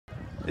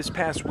This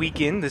past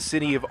weekend, the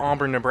city of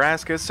Auburn,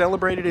 Nebraska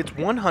celebrated its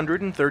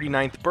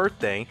 139th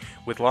birthday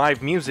with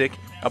live music,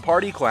 a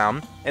party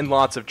clown, and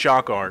lots of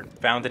chalk art.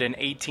 Founded in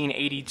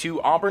 1882,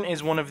 Auburn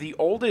is one of the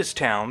oldest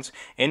towns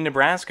in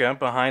Nebraska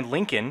behind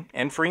Lincoln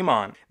and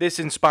Fremont. This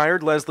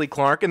inspired Leslie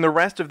Clark and the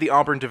rest of the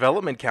Auburn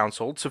Development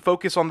Council to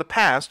focus on the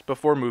past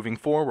before moving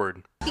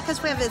forward.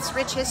 Because we have this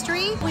rich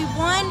history, we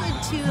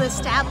wanted to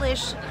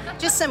establish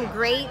just some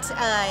great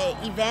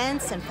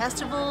events and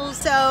festivals,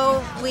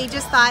 so we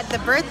just thought the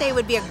birthday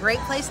would be a great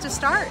place to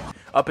start.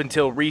 Up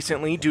until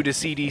recently, due to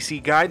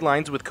CDC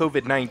guidelines with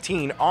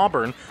COVID-19,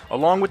 Auburn,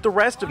 along with the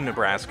rest of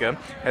Nebraska,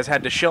 has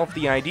had to shelf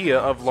the idea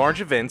of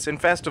large events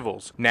and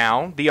festivals.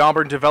 Now, the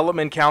Auburn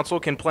Development Council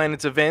can plan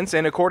its events,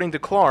 and according to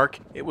Clark,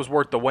 it was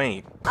worth the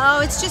wait. Oh,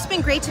 it's just been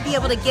great to be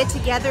able to get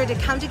together, to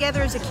come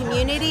together as a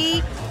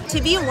community,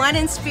 to be one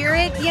in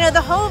spirit. You know,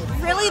 the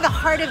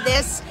heart of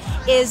this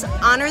is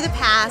honor the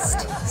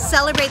past,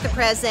 celebrate the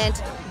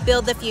present,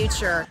 build the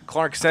future.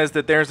 Clark says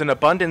that there's an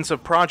abundance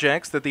of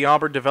projects that the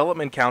Auburn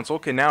Development Council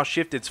can now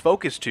shift its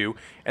focus to,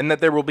 and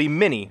that there will be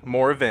many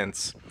more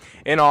events.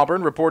 In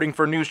Auburn, reporting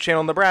for News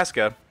Channel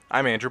Nebraska,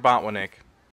 I'm Andrew Botwinick.